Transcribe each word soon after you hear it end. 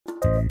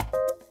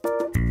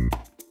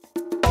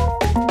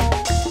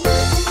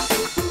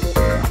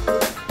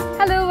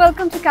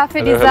Welcome to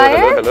Cafe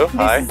Desire. Hello.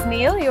 This is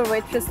Neil, your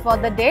waitress for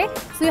the day.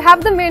 So you have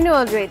the menu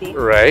already.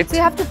 Right. So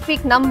you have to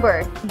pick number.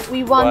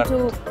 We want to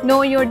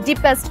know your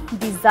deepest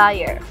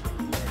desire.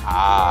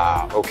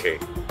 Okay.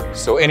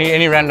 So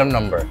any random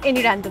number?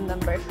 Any random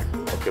number.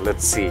 Okay,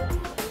 let's see.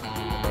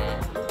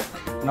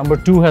 Number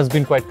 2 has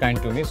been quite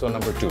kind to me, so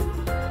number 2.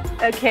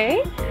 Okay.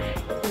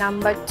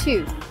 Number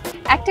 2.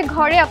 একটা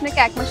ঘরে আপনাকে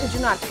এক মাসের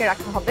জন্য আটকে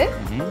রাখা হবে।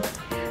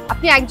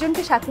 আপনি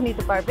একজনকে সাথে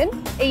নিতে পারবেন।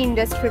 এই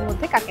ইন্ডাস্ট্রির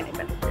মধ্যে কাকে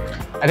নেবেন?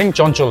 I think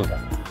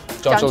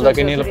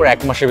চঞ্চলদাকে নিলে পর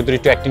এক মাসের ভিতরে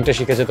একটু অ্যাক্টিংটা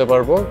শিখে যেতে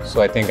পারবো, so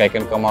I think I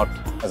can come out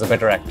as a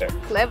better actor.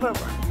 Clever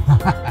one.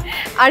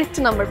 আরেকটা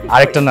নাম্বার পিক।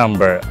 আরেকটা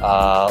নাম্বার,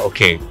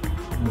 okay.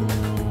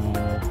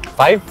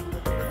 5.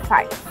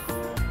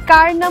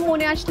 কার নাম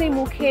মনে আসলে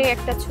মুখে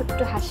একটা ছোট্ট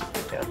হাসি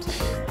ফুটে ওঠে?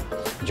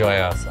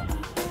 Jaya Ahsan.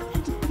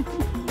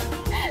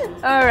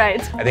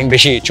 Alright. I think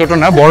বেশি ছোট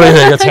না, বড়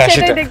হয়ে গেছে হাসিটা।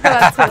 সেটাই দেখতে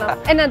পাচ্ছিলাম।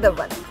 Another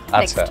one.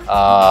 আচ্ছা,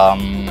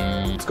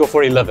 let's go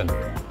for 11.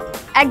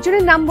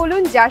 একজনের নাম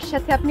বলুন যার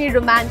সাথে আপনি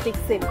রোমান্টিক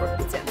সিন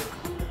করতে চান।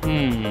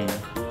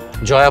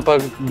 জয়াপা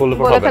বলে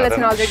বলে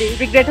ফেলেছেন অলরেডি,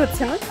 রিগ্রেট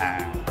হচ্ছে না?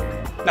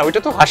 না, ওইটা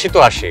তো হাসি তো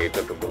আসে,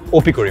 এটা তো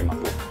ওপি করি মা।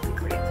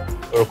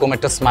 ওরকম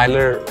একটা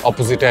স্মাইলের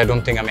অপোজিটে আই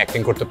ডোন্ট থিংক আমি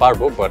অ্যাক্টিং করতে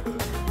পারবো, but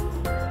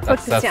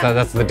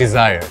that's the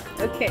desire.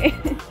 Okay.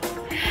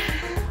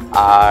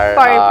 R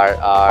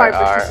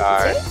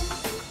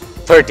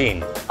 13,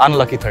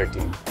 unlucky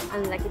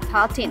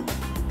 13.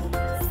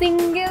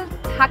 Single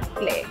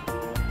থাকলে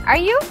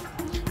are you?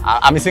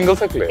 আমি সিঙ্গেল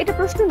থাকলে? এটা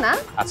প্রশ্ন না।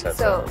 আচ্ছা।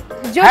 সো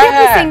যদি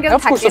আপনি সিঙ্গেল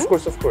থাকেন,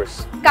 of course.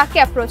 কাকে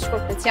অ্যাপ্রোচ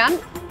করতে চান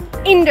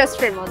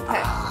ইন্ডাস্ট্রির মধ্যে?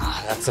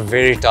 That's a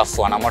very tough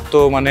one. আমার তো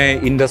মানে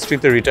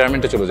ইন্ডাস্ট্রিতে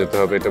রিটায়ারমেন্টে চলে যেতে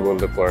হবে এটা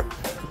বলতে পর।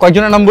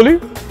 কয়জনের নাম বলি?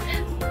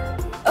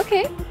 ওকে।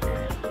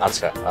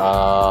 আচ্ছা,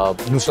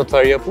 নুসরাত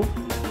ফারিয়া আপু,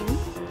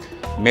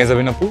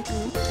 মেজাবিন আপু,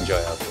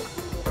 জয়া আপু।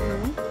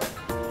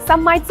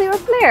 Some might say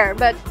you're a player,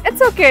 but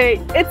it's okay.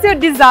 It's your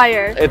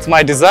desire. It's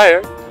my desire.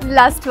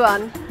 Last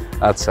one.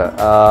 আচ্ছা,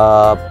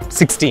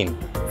 16.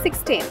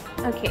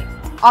 Okay.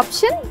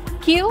 Option: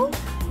 kill,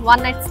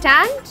 one night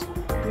stand,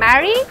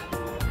 marry,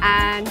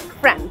 and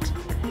friend.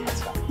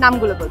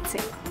 নামগুলো বলছি।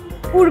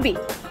 Urvi.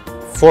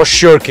 For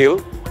sure kill.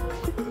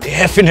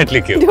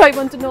 Definitely kill. Do I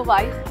want to know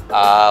why?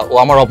 ও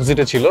আমার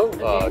অপোজিটে ছিল,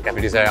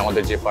 cafe desire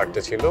আমাদের যে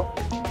পার্টটা ছিল,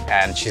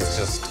 and she's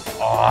just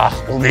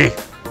উর্বি।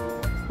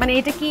 মানে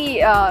এটা কি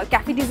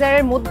ক্যাফে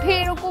ডিজায়ারের মধ্যে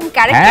এরকম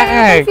ক্যারেক্টার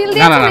ফিল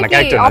দিয়ে? না,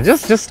 ক্যারেক্টার না,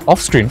 just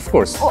off screen, of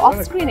course. Off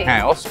screen এ?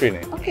 হ্যাঁ, off screen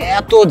এ।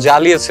 এত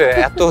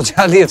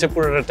জ্বালিয়েছে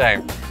পুরোটা time,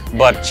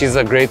 but she's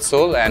a great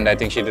soul and I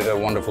think she did a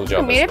wonderful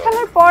job. মেরে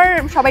ফেলার পর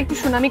সবাই একটু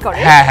সুনামি করে।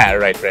 হ্যাঁ,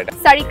 right.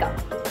 সারিকা।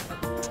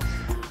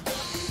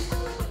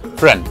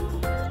 Friend.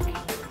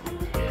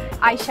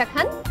 আয়েশা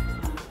খান।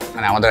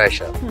 মানে আমাদের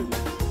Ayesha.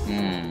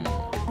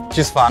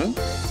 She's fun.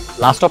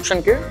 Last option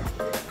কে?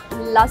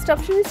 Last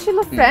option ছিল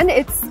friend.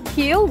 It's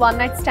kill, one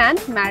night stand,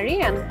 marry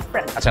and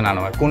friend. আচ্ছা, না,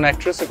 কোন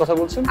অ্যাক্ট্রেসের কথা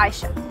বলছেন?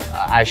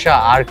 আয়েশা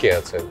আর কে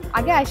আছে?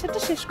 আগে আয়েশাটা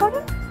শেষ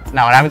করুন।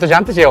 না, আমি তো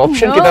জানতে চাই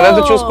অপশন কি, তাহলে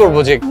তো চুজ করব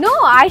যে নো।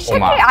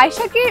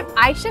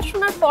 আয়েশা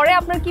শোনার পরে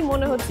আপনার কি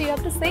মনে হচ্ছে? You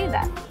have to say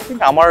that.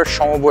 আমার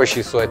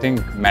সমবয়সী, সো আই থিংক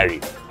ম্যারি।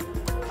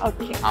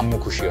 ওকে। আম্মু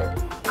খুশি হবে।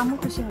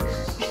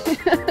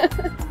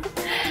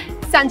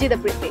 সঞ্জিদা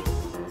প্রীতি।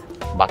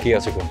 বাকি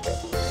আছে কোনটা?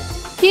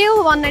 কিল,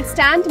 ওয়ান নাইট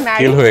স্ট্যান্ড,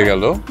 ম্যারি। কিল হয়ে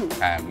গেল,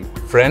 হ্যাঁ,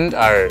 ফ্রেন্ড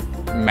আর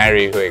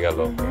ম্যারি হয়ে গেল।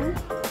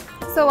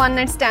 So one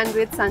night stand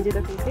with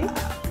Sanjida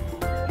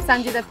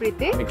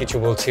প্রীতি। আমি কিছু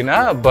বলছি না,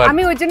 বাট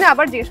আমি ওই জন্য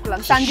আবার জিজ্ঞেস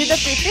করলাম। সঞ্জিদা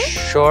প্রীতি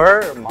শিওর,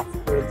 মাফ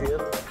করে দিও।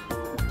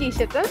 কি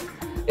সেটা?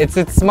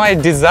 It's my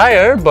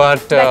desire,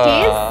 but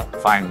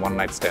fine, one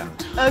night stand.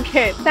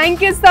 Okay, thank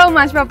you so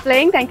much for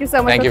playing. Thank you so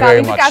much for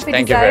coming to Cafe Desire.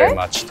 Thank you very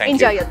much.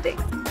 Enjoy your day.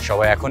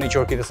 সবাই এখনই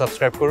চরকিতে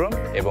subscribe করুন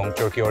এবং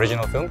চরকি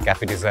original film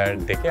cafe desire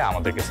দেখে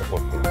আমাদেরকে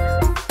support করুন।